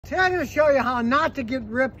Today I'm going to show you how not to get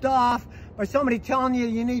ripped off by somebody telling you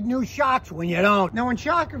you need new shocks when you don't. Now when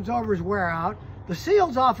shock absorbers wear out, the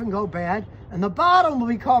seals often go bad and the bottom will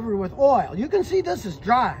be covered with oil. You can see this is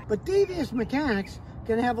dry. But devious mechanics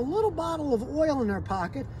can have a little bottle of oil in their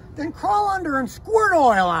pocket, then crawl under and squirt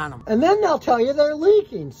oil on them. And then they'll tell you they're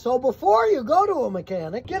leaking. So before you go to a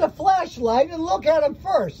mechanic, get a flashlight and look at them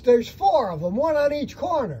first. There's 4 of them, 1 on each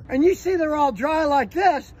corner. And you see they're all dry like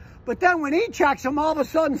this, but then when he checks them, all of a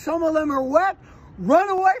sudden some of them are wet. Run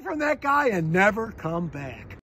away from that guy and never come back.